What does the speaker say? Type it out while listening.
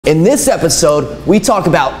In this episode, we talk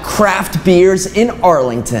about craft beers in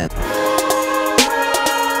Arlington.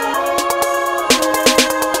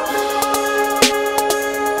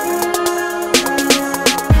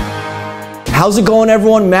 How's it going,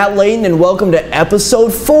 everyone? Matt Leighton, and welcome to episode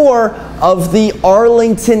 4 of the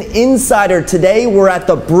Arlington Insider. Today, we're at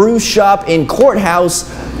the Brew Shop in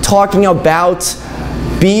Courthouse talking about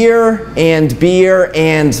beer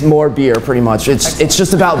and more beer, pretty much. It's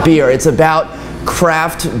just about beer. It's about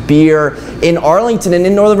craft beer in Arlington and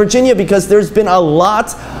in Northern Virginia, because there's been a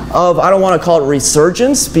lot of, I don't want to call it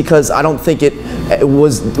resurgence, because I don't think it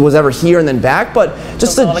was ever here and then back, but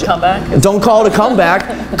just don't call it a comeback. Don't call it a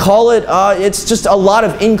comeback. Call it, it's just a lot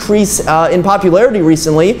of increase in popularity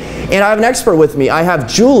recently. And I have an expert with me. I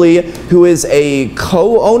have Julie, who is a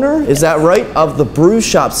co-owner, is that right, of the Brew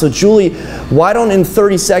Shop. So Julie, why don't in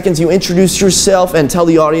 30 seconds you introduce yourself and tell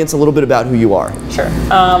the audience a little bit about who you are? Sure.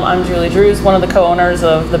 I'm Julie Drews, one of the co-owners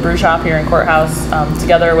of the Brew Shop here in Courthouse.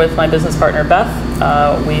 Together with my business partner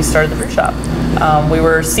Beth, we started the Brew Shop. We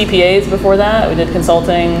were CPAs before that. We did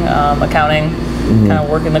consulting, accounting, kind of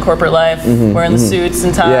working the corporate life, wearing the suits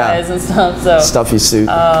and ties and stuff. So stuffy suit.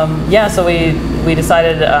 Yeah, so we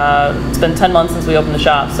decided, it's been 10 months since we opened the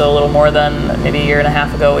shop, so a little more than maybe a year and a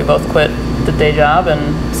half ago, we both quit the day job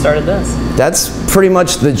and started this. That's pretty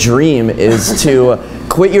much the dream, is to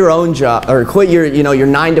quit your own job, or quit your, your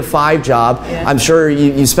 9-to-5 job. Yeah. I'm sure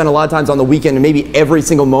you spend a lot of times on the weekend and maybe every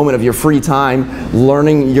single moment of your free time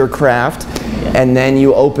learning your craft. And then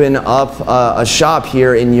you open up a shop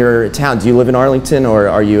here in your town. Do you live in Arlington, or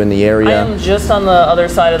are you in the area? I am just on the other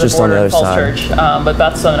side of the border in Falls Church, but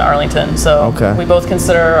Beth's in Arlington. So we both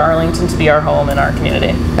consider Arlington to be our home in our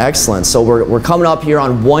community. Excellent. So we're coming up here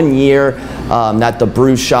on 1 year that the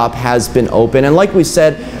Brew Shop has been open. And like we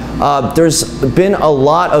said, there's been a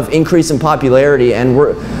lot of increase in popularity, and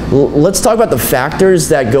let's talk about the factors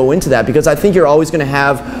that go into that, because I think you're always going to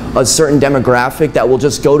have a certain demographic that will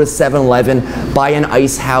just go to 7-Eleven, buy an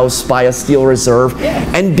Ice House, buy a Steel Reserve,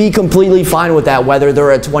 and be completely fine with that, whether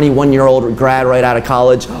they're a 21-year-old grad right out of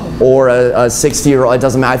college or a 60-year-old. It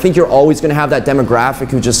doesn't matter. I think you're always going to have that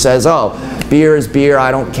demographic who just says, oh, beer is beer,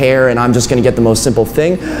 I don't care, and I'm just going to get the most simple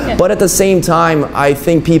thing. But at the same time, I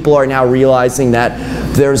think people are now realizing that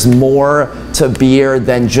there's more to beer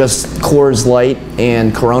than just Coors Light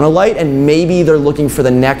and Corona Light, and maybe they're looking for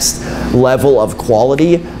the next level of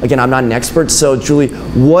quality. Again, I'm not an expert, so Julie,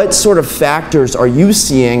 what sort of factors are you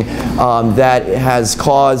seeing that has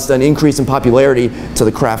caused an increase in popularity to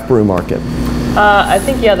the craft brew market? I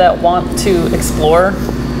think, that want to explore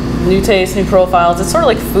new tastes, new profiles. It's sort of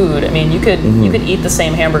like food. I mean, you could eat the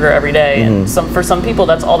same hamburger every day, and for some people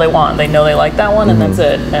that's all they want. They know they like that one, and that's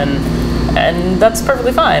it. And that's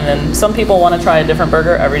perfectly fine. And some people want to try a different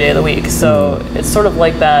burger every day of the week. So it's sort of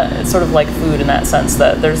like that. It's sort of like food in that sense,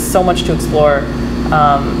 that there's so much to explore.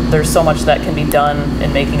 There's so much that can be done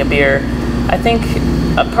in making a beer. I think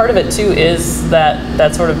a part of it too is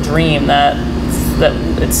that sort of dream that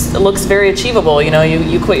it looks very achievable.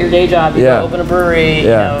 You quit your day job, you go open a brewery.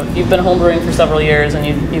 You've been homebrewing for several years, and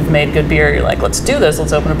you've made good beer. You're like, let's do this.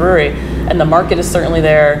 Let's open a brewery. And the market is certainly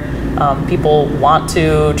there. People want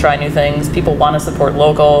to try new things. People want to support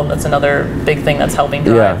local. That's another big thing that's helping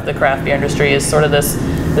drive the craft beer industry, is sort of this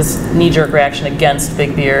knee-jerk reaction against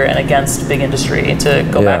big beer and against big industry, to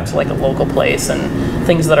go back to like a local place and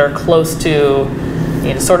things that are close to,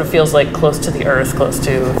 it sort of feels like close to the earth, close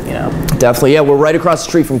to, Definitely, we're right across the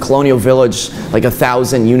street from Colonial Village, like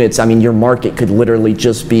 1,000 units. I mean, your market could literally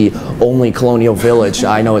just be only Colonial Village.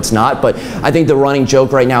 I know it's not, but I think the running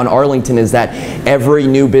joke right now in Arlington is that every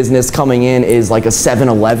new business coming in is like a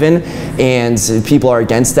 7-Eleven, and people are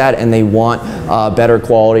against that, and they want better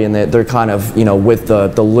quality, and they're kind of, with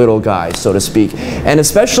the little guys, so to speak. And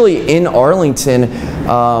especially in Arlington,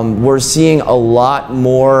 we're seeing a lot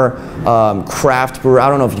more craft brew. I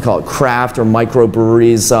don't know if you call it craft or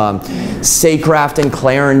microbreweries. Saycraft in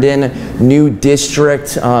Clarendon, New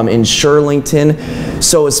District in Shirlington.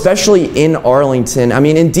 So especially in Arlington, I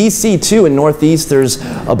mean in DC too, in Northeast, there's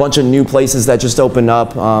a bunch of new places that just opened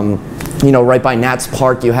up. Right by Nats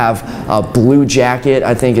Park, you have Blue Jacket.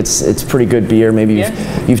 I think it's pretty good beer. Maybe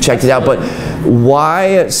you've checked it out. But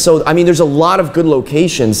why? So I mean, there's a lot of good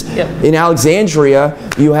locations. In Alexandria,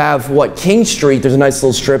 you have King Street. There's a nice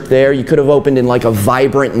little strip there. You could have opened in like a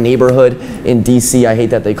vibrant neighborhood in DC. I hate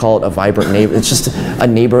that they call it a vibrant neighborhood. It's just a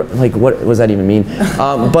neighbor. Like, what does that even mean?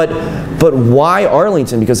 But why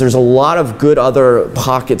Arlington? Because there's a lot of good other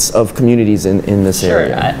pockets of communities in this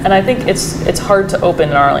area. And I think it's hard to open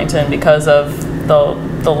in Arlington because of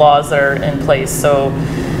the laws that are in place. So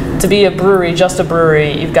to be a brewery, just a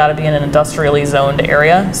brewery, you've got to be in an industrially zoned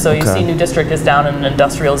area. So you see New District is down in an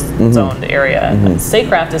industrial zoned area. And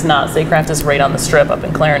Staycraft is not. Staycraft is right on the strip up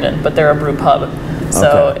in Clarendon, but they're a brew pub.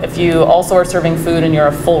 So if you also are serving food and you're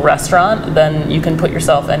a full restaurant, then you can put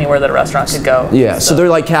yourself anywhere that a restaurant could go. Yeah, so they're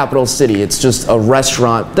like Capital City. It's just a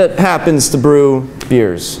restaurant that happens to brew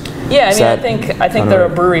beers. Yeah, I mean, I think they're a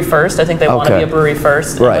brewery first. I think they want to be a brewery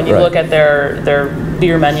first. And when you look at their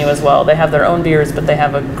beer menu as well, they have their own beers, but they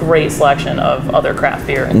have a great selection of other craft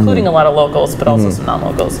beer, including a lot of locals, but also some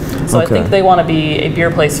non-locals. So I think they want to be a beer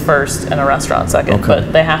place first and a restaurant second,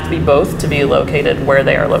 but they have to be both to be located where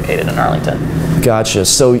they are located in Arlington. Gotcha.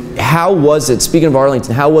 So how was it, speaking of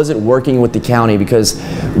Arlington, how was it working with the county? Because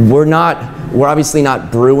we're obviously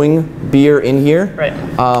not brewing beer in here,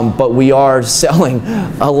 but we are selling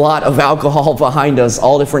a lot of alcohol behind us,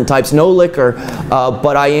 all different types, no liquor,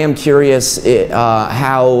 but I am curious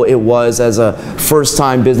how it was as a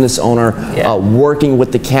first-time business owner working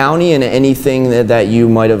with the county, and anything that you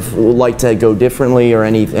might have liked to go differently, or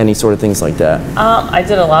any sort of things like that. I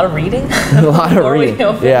did a lot of reading. A lot of reading,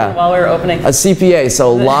 while we were opening. A CPA,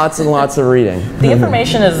 so lots and lots of reading. The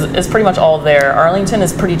information is pretty much all there. Arlington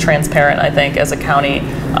is pretty transparent, I think, as a county.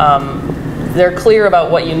 They're clear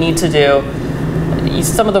about what you need to do.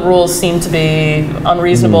 Some of the rules seem to be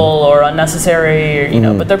unreasonable or unnecessary,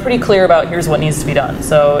 or, but they're pretty clear about here's what needs to be done.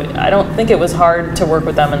 So I don't think it was hard to work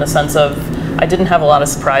with them in the sense of I didn't have a lot of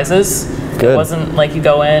surprises. Good. It wasn't like you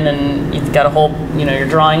go in and you've got a whole, your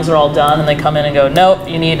drawings are all done and they come in and go, nope,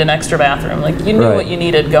 you need an extra bathroom. Like you knew what you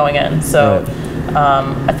needed going in. So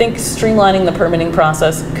I think streamlining the permitting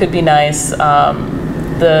process could be nice.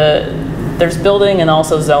 There's building and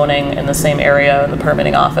also zoning in the same area in the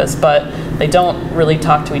permitting office, but they don't really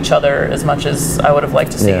talk to each other as much as I would have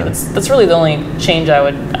liked to see. That's really the only change I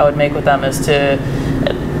would make with them, is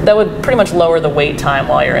that would pretty much lower the wait time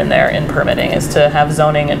while you're in there in permitting, is to have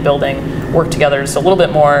zoning and building work together just a little bit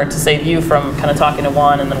more to save you from kind of talking to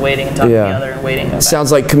one and then waiting and talking to the other and waiting. It sounds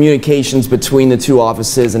like communications between the two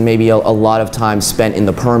offices and maybe a lot of time spent in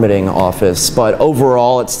the permitting office, but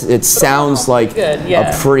overall it sounds like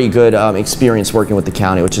a pretty good experience working with the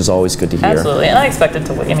county, which is always good to hear. Absolutely, and I expected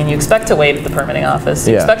to wait. I mean, you expect to wait at the permitting office.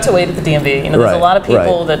 You expect to wait at the DMV. There's a lot of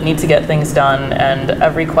people that need to get things done, and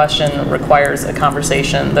every question requires a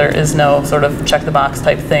conversation. There is no sort of check the box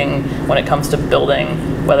type thing when it comes to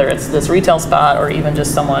building, whether it's this retail spot or even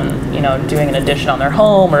just someone doing an addition on their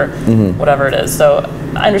home or whatever it is. So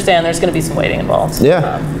I understand there's going to be some waiting involved.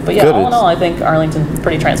 But yeah, all in all, I think Arlington's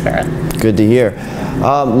pretty transparent. Good to hear.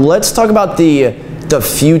 Let's talk about the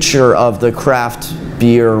future of the craft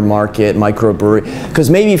beer market, microbrewery, because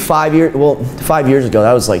maybe 5 years ago,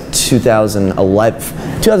 that was like 2011.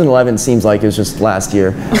 2011 seems like it was just last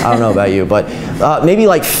year. I don't know about you, but maybe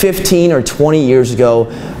like 15 or 20 years ago,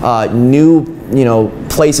 new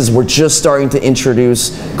places were just starting to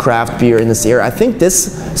introduce craft beer in this area. I think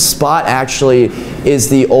this spot actually is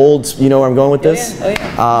the old, you know where I'm going with this?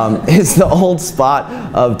 It's the old spot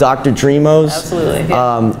of Dr. Dreamo's. Absolutely.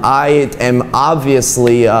 I am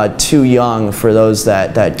obviously too young for those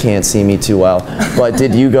that can't see me too well, but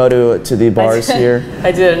did you go to the bars here?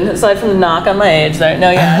 I did, aside from the knock on my age.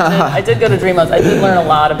 I did go to Dreamo's. I did learn a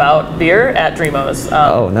lot about beer at Dreamo's.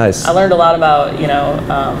 Oh, nice. I learned a lot about,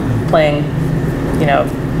 playing,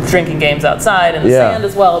 drinking games outside in the sand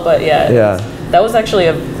as well, but that was actually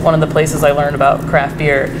one of the places I learned about craft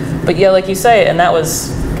beer. But yeah, like you say, and that was,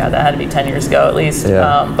 God, that had to be 10 years ago at least.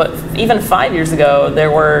 But even 5 years ago,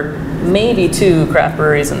 there were maybe 2 craft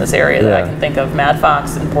breweries in this area that I can think of, Mad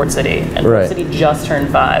Fox and Port City. And Port City just turned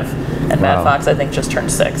 5, and Mad Fox I think just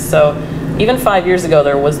turned 6. So even 5 years ago,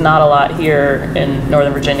 there was not a lot here in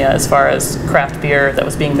Northern Virginia as far as craft beer that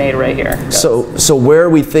was being made right here. So where are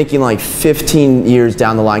we thinking, like 15 years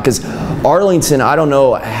down the line? Because Arlington, I don't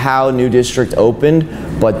know how New District opened,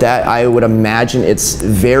 but that I would imagine it's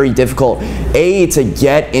very difficult, to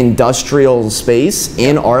get industrial space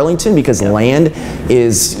in Arlington, because land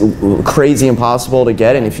is crazy impossible to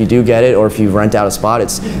get, and if you do get it, or if you rent out a spot,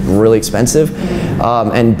 it's really expensive.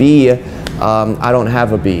 And B, I don't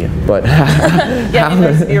have a B, but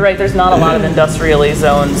you're right. There's not a lot of industrially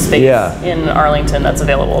zoned space in Arlington that's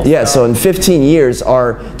available. So in 15 years,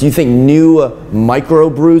 do you think new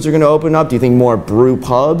microbrews are going to open up? Do you think more brew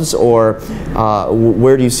pubs, or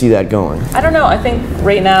where do you see that going? I don't know. I think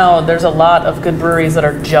right now there's a lot of good breweries that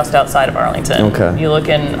are just outside of Arlington. You look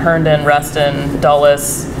in Herndon, Reston,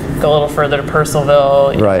 Dulles, go a little further to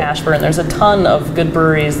Purcellville, Ashburn. There's a ton of good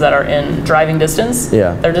breweries that are in driving distance.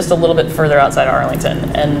 They're just a little bit further outside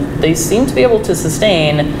Arlington, and they seem to be able to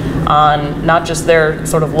sustain on not just their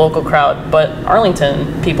sort of local crowd, but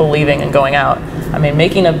Arlington people leaving and going out. I mean,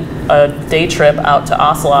 making a day trip out to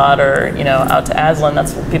Ocelot or, you know, out to Aslan,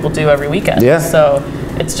 that's what people do every weekend. Yeah. So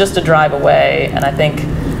it's just a drive away, and I think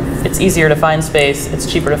it's easier to find space,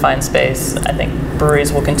 it's cheaper to find space. I think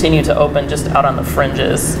breweries will continue to open just out on the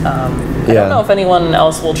fringes. I don't know if anyone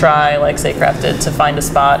else will try, like say Craft did, to find a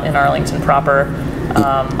spot in Arlington proper.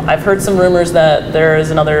 I've heard some rumors that there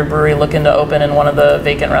is another brewery looking to open in one of the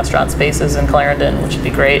vacant restaurant spaces in Clarendon, which would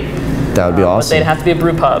be great. That would be awesome. But they'd have to be a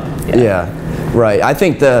brew pub. Yeah. Right. I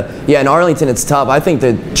think in Arlington it's tough. I think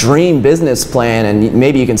the dream business plan, and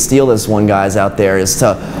maybe you can steal this one, guys out there, is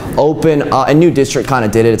to open, a new district kind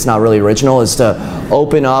of did it, it's not really original, is to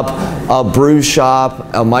open up a brew shop,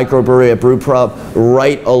 a microbrewery, a brew pub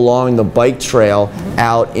right along the bike trail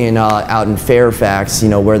out in Fairfax, you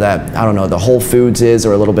know, where that, I don't know, the Whole Foods is,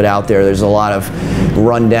 or a little bit out there. There's a lot of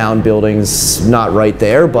rundown buildings not right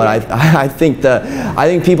there, but I think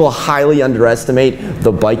people highly underestimate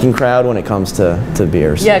the biking crowd when it comes to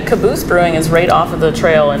beers. Yeah, Caboose Brewing is right off of the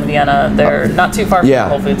trail in Vienna. They're not too far from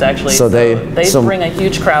Whole Foods, actually. So they bring a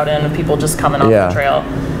huge crowd in of people just coming off the trail.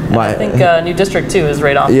 And I think New District 2 is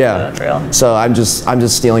right off the trail. So I'm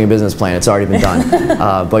just stealing a business plan. It's already been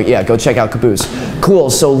done. But yeah, go check out Caboose.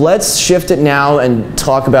 Cool. So let's shift it now and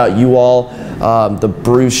talk about you all, the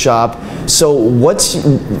Brew Shop. So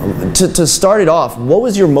to start it off, what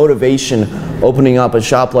was your motivation opening up a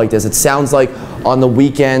shop like this? It sounds like on the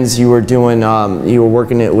weekends you were doing, you were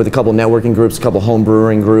working with a couple networking groups, a couple home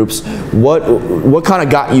brewing groups. What kind of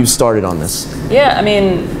got you started on this? Yeah, I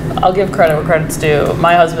mean, I'll give credit where credit's due.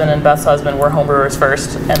 My husband and Beth's husband were homebrewers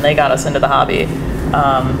first, and they got us into the hobby.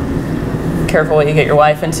 Careful what you get your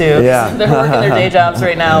wife into. Yeah. They're working their day jobs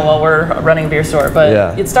right now while we're running a beer store.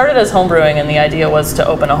 But it started as homebrewing, and the idea was to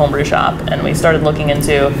open a homebrew shop. And we started looking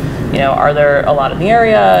into, you know, are there a lot in the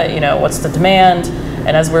area? You know, what's the demand?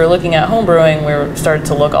 And as we were looking at homebrewing, we started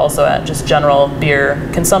to look also at just general beer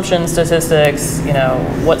consumption statistics, you know,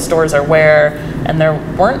 what stores are where. And there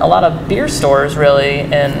weren't a lot of beer stores really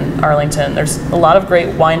in Arlington. There's a lot of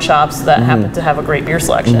great wine shops that happen to have a great beer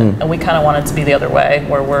selection. And we kind of wanted to be the other way,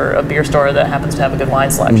 where we're a beer store that happens to have a good wine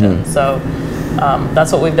selection. So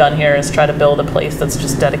that's what we've done here, is try to build a place that's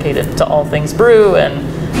just dedicated to all things brew.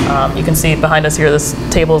 And you can see behind us here, this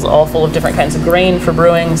table is all full of different kinds of grain for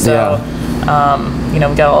brewing. So you know,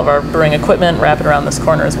 we got all of our brewing equipment wrapping around this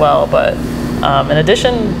corner as well. But in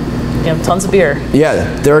addition, you know, tons of beer.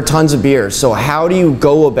 Yeah, there are tons of beer. So how do you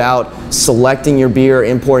go about selecting your beer,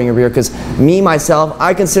 importing your beer? Because myself,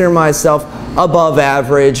 I consider myself above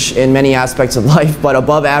average in many aspects of life, but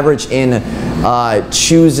above average in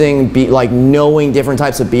choosing, like knowing different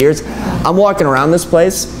types of beers. I'm walking around this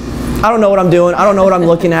place, I don't know what I'm doing, I don't know what I'm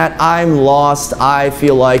looking at, I'm lost, I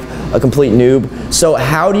feel like a complete noob. So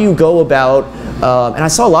how do you go about, and I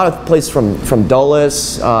saw a lot of places from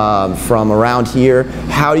Dulles, from around here,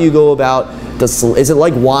 how do you go about is it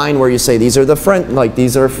like wine where you say these are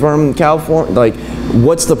these are from California, like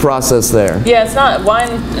what's the process there? Yeah, it's not, wine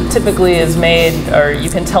typically is made, or you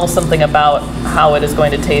can tell something about how it is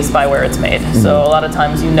going to taste by where it's made. So a lot of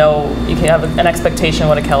times, you know, you can have an expectation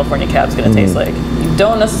what a California cab is going to taste like. You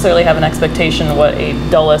don't necessarily have an expectation what a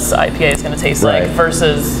Dulles IPA is going to taste like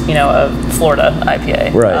versus, you know, a Florida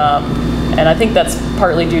IPA. Right. And I think that's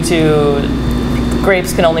partly due to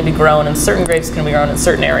grapes can only be grown, and certain grapes can be grown in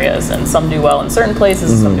certain areas, and some do well in certain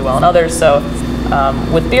places, and some do well in others. So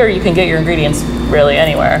with beer, you can get your ingredients really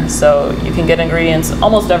anywhere. So you can get ingredients,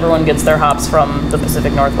 almost everyone gets their hops from the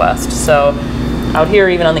Pacific Northwest. So out here,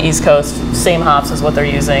 even on the East Coast, same hops as what they're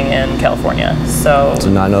using in California. So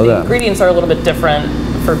did not know that. Ingredients are a little bit different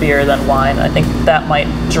for beer than wine. I think that might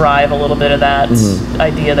drive a little bit of that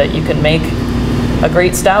idea that you can make a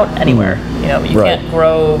great stout anywhere. You know, you can't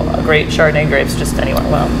grow a great Chardonnay grapes just anywhere.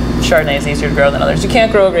 Well, Chardonnay is easier to grow than others. You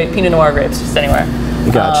can't grow a great Pinot Noir grapes just anywhere.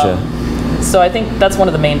 Gotcha. So I think that's one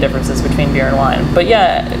of the main differences between beer and wine. But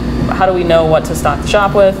yeah, how do we know what to stock the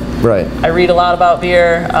shop with? Right. I read a lot about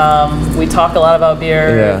beer. We talk a lot about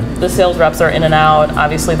beer. Yeah. The sales reps are in and out.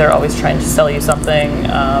 Obviously, they're always trying to sell you something.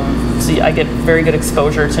 So I get very good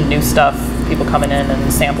exposure to new stuff, people coming in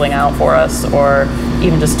and sampling out for us, or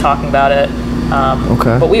even just talking about it.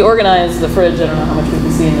 But we organize the fridge, I don't know how much we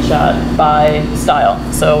can see in the shot, by style.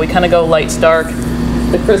 So we kind of go light to dark.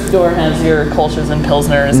 The crisp door has your Kolsch's and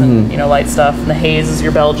Pilsners and, you know, light stuff. And the haze is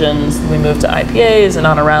your Belgians. We move to IPAs and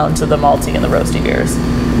on around to the malty and the roasty beers.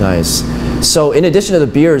 Nice. So in addition to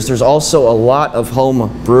the beers, there's also a lot of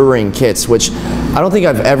home brewing kits, which I don't think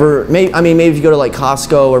I've ever, maybe if you go to like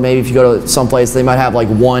Costco, or maybe if you go to someplace, they might have like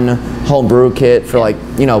one home brew kit for like,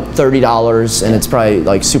 you know, $30, and it's probably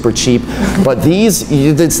like super cheap. But these,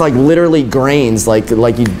 it's like literally grains, like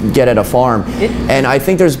you get at a farm. And I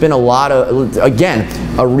think there's been a lot of, again,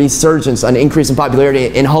 a resurgence, an increase in popularity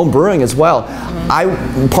in home brewing as well.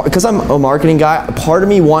 Because I'm a marketing guy, part of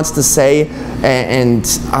me wants to say, and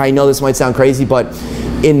I know this might sound crazy, but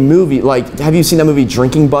in movie, like, have you seen that movie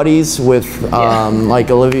Drinking Buddies with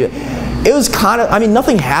like Olivia? It was kind of, I mean,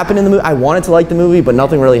 nothing happened in the movie. I wanted to like the movie, but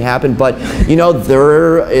nothing really happened. But, you know,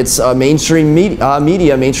 it's a mainstream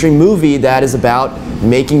mainstream movie that is about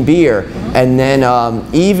making beer. And then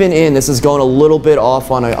even in, this is going a little bit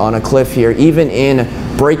off on a cliff here, even in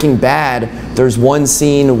Breaking Bad, there's one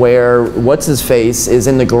scene where what's-his-face is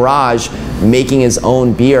in the garage making his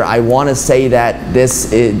own beer. I want to say that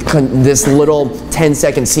this little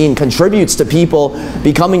 10-second scene contributes to people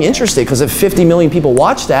becoming interested, because if 50 million people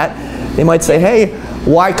watch that, they might say, hey,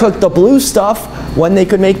 why cook the blue stuff when they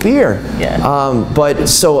could make beer? But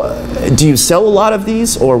so do you sell a lot of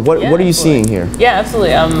these, or what are you seeing here? Yeah,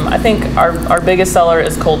 absolutely. I think our biggest seller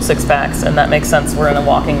is cold 6-packs, and that makes sense. We're in a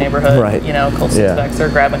walking neighborhood, right. You know, cold 6-packs are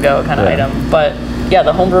grab and go kind of item. But yeah,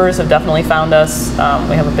 the home brewers have definitely found us.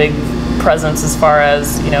 We have a big presence as far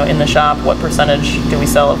as, you know, in the shop, what percentage do we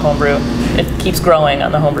sell of homebrew? It keeps growing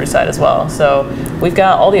on the homebrew side as well. So we've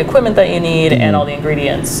got all the equipment that you need and all the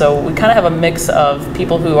ingredients. So we kind of have a mix of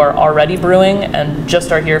people who are already brewing and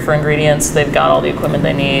just are here for ingredients. They've got all the equipment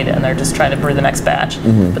they need and they're just trying to brew the next batch.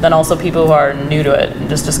 But then also people who are new to it and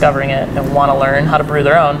just discovering it and want to learn how to brew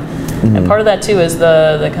their own. And part of that too is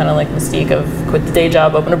the kind of like mystique of quit the day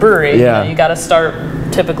job, open a brewery. Yeah. You got to start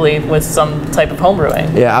typically with some type of home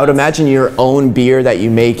brewing. Yeah, I would imagine your own beer that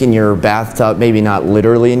you make in your bathtub, maybe not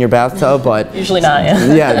literally in your bathtub, but usually not.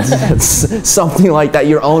 Yeah, it's something like that.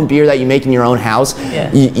 Your own beer that you make in your own house.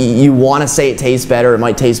 Yeah. You want to say it tastes better. It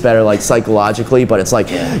might taste better like psychologically, but it's like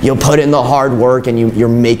you'll put in the hard work and you're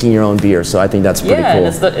making your own beer. So I think that's pretty cool.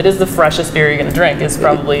 And it is the freshest beer you're going to drink. It's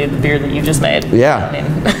probably the beer that you just made. Yeah. I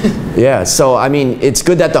mean. Yeah, so I mean, it's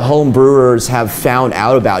good that the home brewers have found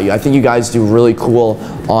out about you. I think you guys do really cool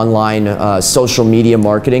online social media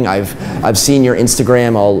marketing. I've seen your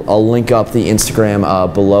Instagram. I'll link up the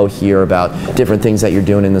Instagram below here about different things that you're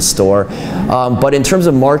doing in the store. But in terms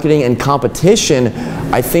of marketing and competition,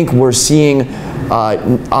 I think we're seeing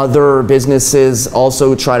other businesses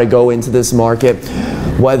also try to go into this market,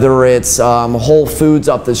 whether it's Whole Foods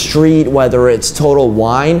up the street, whether it's Total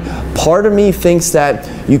Wine. Part of me thinks that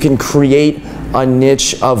you can create a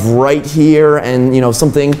niche of right here, and you know,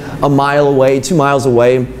 something a mile away, 2 miles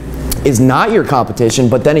away is not your competition.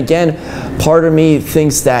 But then again, part of me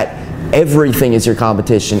thinks that everything is your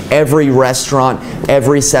competition. Every restaurant,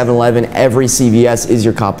 every 7-Eleven, every CVS is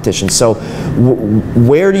your competition. So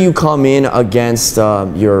where do you come in against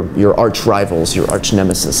your arch rivals, your arch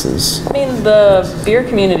nemesises? I mean, the beer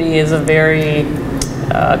community is a very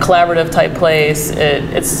collaborative type place.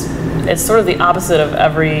 It's sort of the opposite of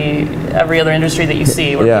every other industry that you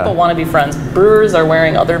see, where people want to be friends. Brewers are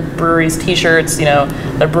wearing other breweries' t-shirts, you know,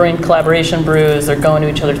 they're brewing collaboration brews, they're going to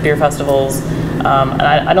each other's beer festivals. And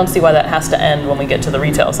I don't see why that has to end when we get to the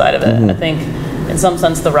retail side of it. I think in some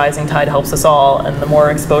sense the rising tide helps us all, and the more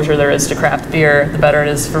exposure there is to craft beer, the better it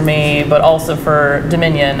is for me, but also for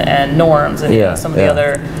Dominion and Norms and you know, some of the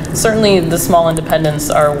other, certainly the small independents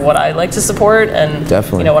are what I like to support, and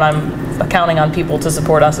you know, what I'm counting on people to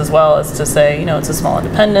support us as well is to say, you know, it's a small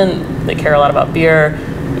independent, they care a lot about beer,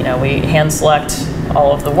 you know, we hand select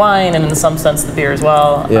all of the wine and in some sense the beer as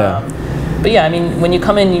well. But yeah, I mean, when you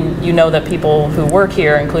come in, you know that people who work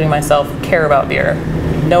here, including myself, care about beer.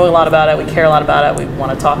 We know a lot about it, we care a lot about it, we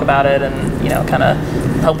want to talk about it and, you know, kind of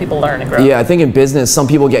help people learn and grow. Yeah, I think in business, some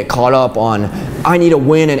people get caught up on, I need to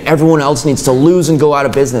win and everyone else needs to lose and go out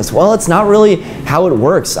of business. Well, it's not really how it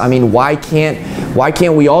works. I mean, why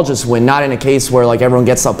can't we all just win? Not in a case where like everyone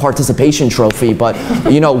gets a participation trophy, but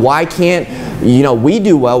you know, why can't, you know, we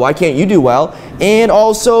do well, why can't you do well? And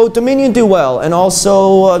also Dominion do well, and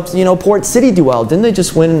also you know, Port City do well. Didn't they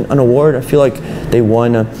just win an award? I feel like they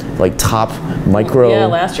won like top micro. Yeah,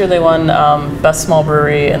 last year they won best small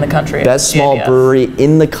brewery in the country. Best small brewery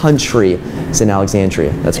in the country. It's in Alexandria.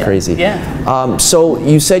 That's crazy. Yeah. So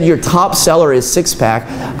you said your top seller is 6-pack.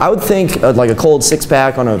 I would think like a cold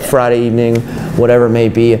 6-pack on a Friday evening, whatever it may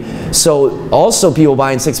be. So also people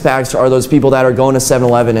buying 6-packs are those people that are going to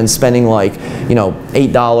 7-Eleven and spending like, you know,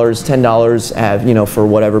 $8, $10 you know, for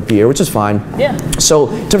whatever beer, which is fine. Yeah. So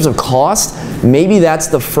in terms of cost, maybe that's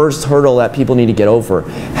the first hurdle that people need to get over.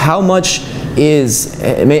 How much is,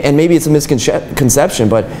 and maybe it's a misconception,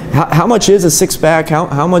 but how much is a 6-pack?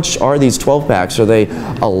 How much are these 12-packs? Are they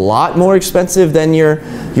a lot more expensive than your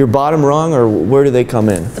bottom rung, or where do they come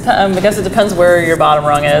in? I guess it depends where your bottom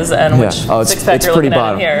rung is and which 6-pack you're looking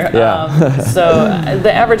at in here. Yeah. So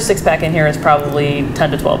the average 6-pack in here is probably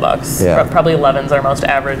 $10 to $12. Yeah. Probably 11's our most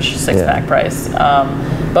average 6-pack price.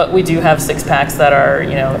 But we do have 6-packs that are,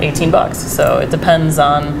 you know, $18. So it depends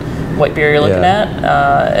on what beer you're looking at,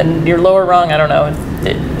 and your lower rung, I don't know.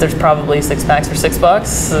 There's probably 6-packs for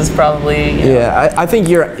 $6. There's probably, you know, I think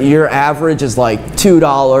your average is like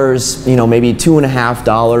 $2, you know, maybe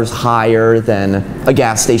 $2.50 higher than a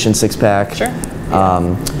gas station 6-pack. Sure.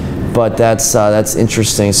 But that's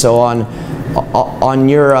interesting. So on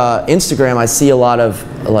your Instagram, I see a lot of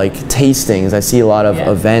like tastings. I see a lot of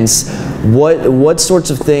events. What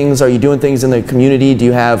sorts of things are you doing? Things in the community? Do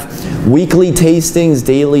you have weekly tastings,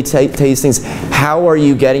 daily tastings? How are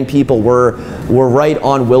you getting people? We're right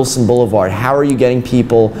on Wilson Boulevard. How are you getting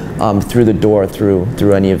people through the door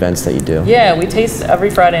through any events that you do? Yeah, we taste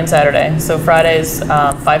every Friday and Saturday. So Fridays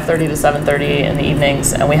 5:30 to 7:30 in the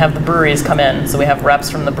evenings, and we have the breweries come in. So we have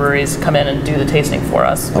reps from the breweries come in and do the tasting for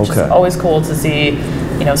us, which is always cool to see.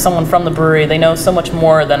 You know, someone from the brewery, they know so much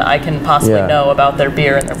more than I can possibly know about their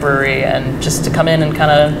beer and their brewery, and just to come in and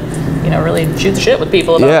kind of, you know, really shoot the shit with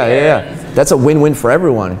people about beer. Yeah. That's a win-win for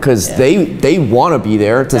everyone, because they want to be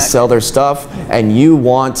there to sell their stuff, and you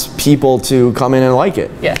want people to come in and like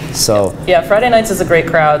it. Yeah. So yeah, Friday nights is a great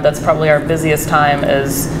crowd. That's probably our busiest time,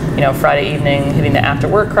 is, you know, Friday evening, hitting the after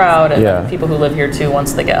work crowd, and then people who live here too,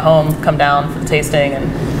 once they get home, come down for the tasting.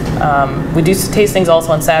 And we do tastings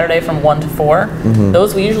also on Saturday from 1 to 4.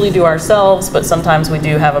 Those we usually do ourselves, but sometimes we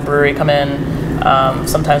do have a brewery come in.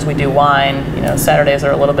 Sometimes we do wine. You know, Saturdays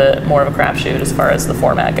are a little bit more of a crapshoot as far as the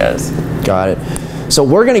format goes. Got it. So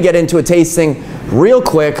we're going to get into a tasting real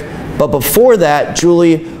quick, but before that,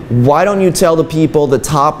 Julie, why don't you tell the people the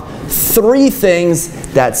top 3 things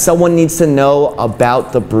that someone needs to know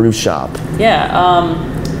about the Brew Shop? Yeah,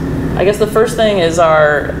 I guess the first thing is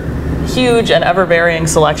our huge and ever-varying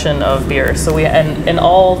selection of beer. So we, and in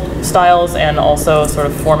all styles and also sort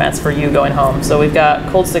of formats for you going home. So we've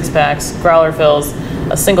got cold 6-packs, growler fills,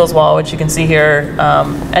 a singles wall, which you can see here.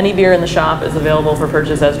 Any beer in the shop is available for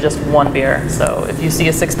purchase as just one beer. So if you see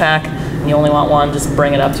a 6-pack and you only want one, just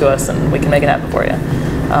bring it up to us and we can make it happen for you.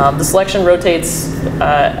 The selection rotates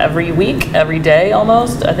every week, every day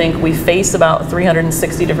almost. I think we face about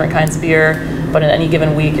 360 different kinds of beer, but in any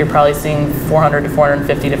given week you're probably seeing 400 to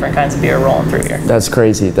 450 different kinds of beer rolling through here. That's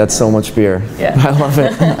crazy. That's so much beer. Yeah. I love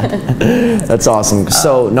it. That's awesome.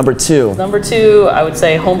 So number 2. Number 2, I would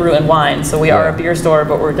say homebrew and wine. So we are a beer store,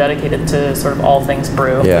 but we're dedicated to sort of all things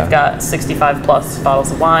brew. We've got 65 plus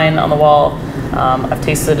bottles of wine on the wall. I've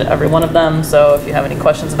tasted every one of them, so if you have any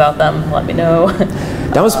questions about them, let me know.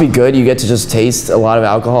 That must be good. You get to just taste a lot of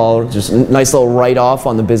alcohol, just nice little write-off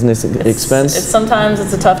on the business expense. Sometimes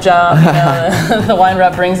it's a tough job. You know, the wine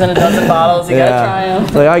rep brings in a dozen bottles, you gotta try them.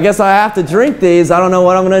 Like, I guess I have to drink these. I don't know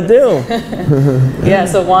what I'm gonna do. Yeah,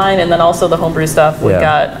 so wine, and then also the homebrew stuff. We've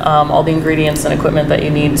got all the ingredients and equipment that you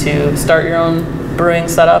need to start your own brewing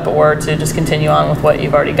setup, or to just continue on with what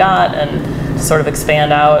you've already got and sort of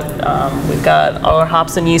expand out. We've got all our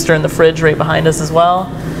hops and yeast are in the fridge right behind us as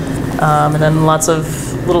well. And then lots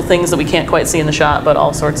of little things that we can't quite see in the shop, but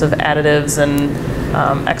all sorts of additives and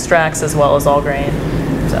extracts as well as all grain.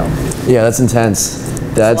 So yeah, that's intense.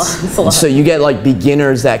 It's a lot. So you get like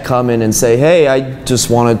beginners that come in and say, hey, I just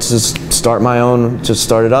wanted to start my own, just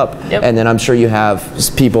start it up. And then I'm sure you have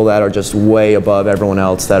people that are just way above everyone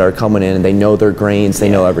else that are coming in and they know their grains, they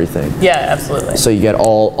know everything. Yeah, absolutely. So you get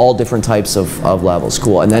all different types of levels.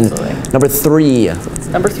 Cool. And then number 3.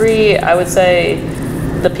 Number 3, I would say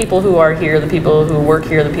the people who are here, the people who work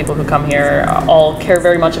here, the people who come here, all care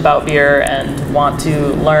very much about beer and want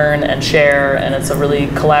to learn and share, and it's a really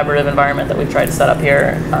collaborative environment that we've tried to set up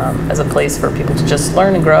here as a place for people to just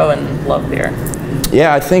learn and grow and love beer.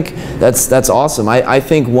 Yeah, I think that's awesome. I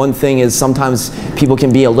think one thing is sometimes people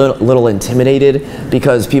can be a little intimidated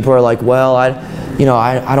because people are like, well,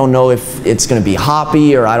 I don't know if it's going to be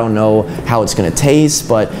hoppy, or I don't know how it's going to taste,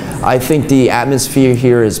 but I think the atmosphere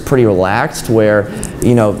here is pretty relaxed where,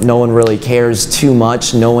 you know, no one really cares too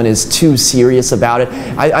much. No one is too serious about it.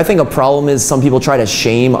 I think a problem is some people try to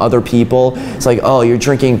shame other people. It's like, oh, you're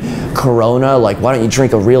drinking Corona, like, why don't you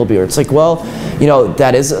drink a real beer? It's like, well, you know,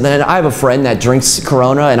 that is, and I have a friend that drinks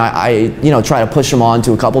Corona, and I try to push him on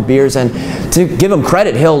to a couple beers, and to give him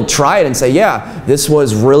credit, he'll try it and say, yeah, this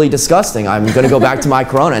was really disgusting. I'm going to go back to my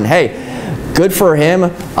Corona. And hey, good for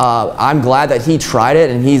him. I'm glad that he tried it,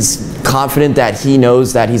 and he's confident that he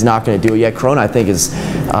knows that he's not going to do it yet. Corona, I think, is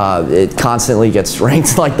it constantly gets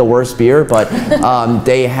ranked like the worst beer, but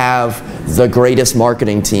they have the greatest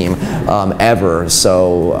marketing team ever,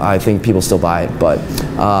 so I think people still buy it. But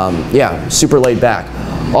yeah, super laid back.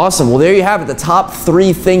 Awesome. Well, there you have it, the top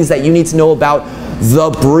 3 things that you need to know about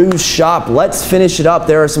the Brew Shop. Let's finish it up.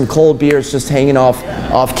 There are some cold beers just hanging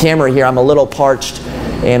off camera here. I'm a little parched,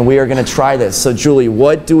 and we are going to try this. So Julie,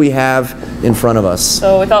 what do we have in front of us?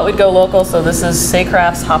 So we thought we'd go local, so this is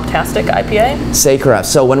Saycraft's Hoptastic IPA. Saycraft.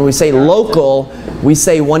 So when we say local, we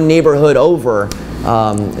say one neighborhood over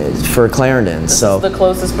for Clarendon. This is the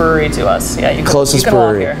closest brewery to us. Yeah, you closest can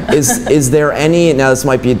brewery. Walk here. Is there any, now this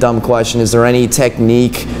might be a dumb question, is there any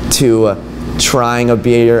technique to trying a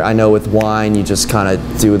beer? I know with wine you just kind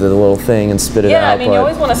of do the little thing and spit it out. Yeah, I mean, you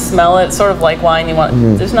always want to smell it, sort of like wine. You want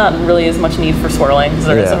there's not really as much need for swirling as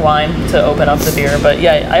there is in wine to open up the beer. But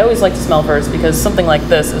yeah, I always like to smell first because something like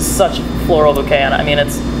this is such a floral bouquet, and I mean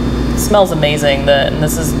it smells amazing. And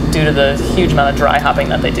this is due to the huge amount of dry hopping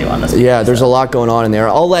that they do on this beer. Yeah, there's a lot going on in there.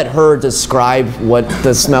 I'll let her describe what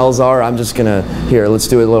the smells are. I'm just gonna let's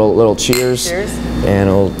do a little cheers. Cheers. And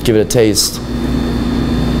we'll give it a taste.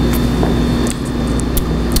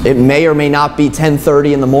 It may or may not be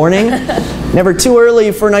 10:30 in the morning. Never too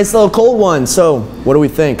early for a nice little cold one. So, what do we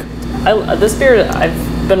think? This beer,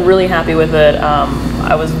 I've been really happy with it.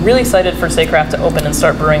 I was really excited for Saycraft to open and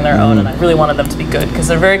start brewing their own, and I really wanted them to be good because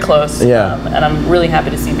they're very close. Yeah. And I'm really happy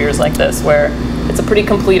to see beers like this where it's a pretty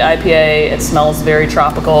complete IPA. It smells very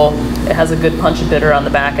tropical. It has a good punch of bitter on the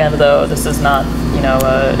back end, though. This is not, you know,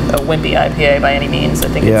 a wimpy IPA by any means. I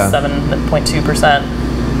think it's 7.2%.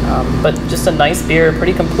 But just a nice beer,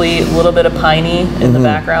 pretty complete, a little bit of piney in the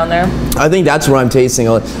background there. I think that's what I'm tasting.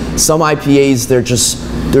 Some IPAs, they're just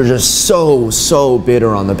so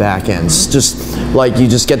bitter on the back ends. Just like you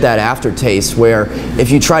just get that aftertaste where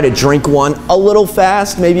if you try to drink one a little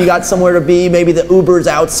fast, maybe you got somewhere to be, maybe the Uber's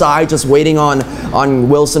outside just waiting on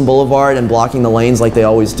Wilson Blvd and blocking the lanes like they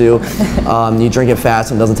always do. You drink it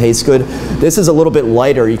fast and it doesn't taste good. This is a little bit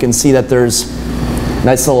lighter. You can see that there's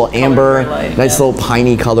nice little amber, nice little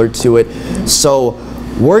piney color to it. So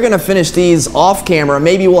we're gonna finish these off camera.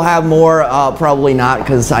 Maybe we'll have more, probably not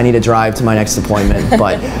because I need to drive to my next appointment.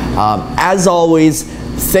 But as always,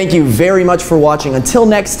 thank you very much for watching. Until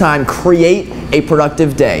next time, create a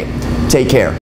productive day. Take care.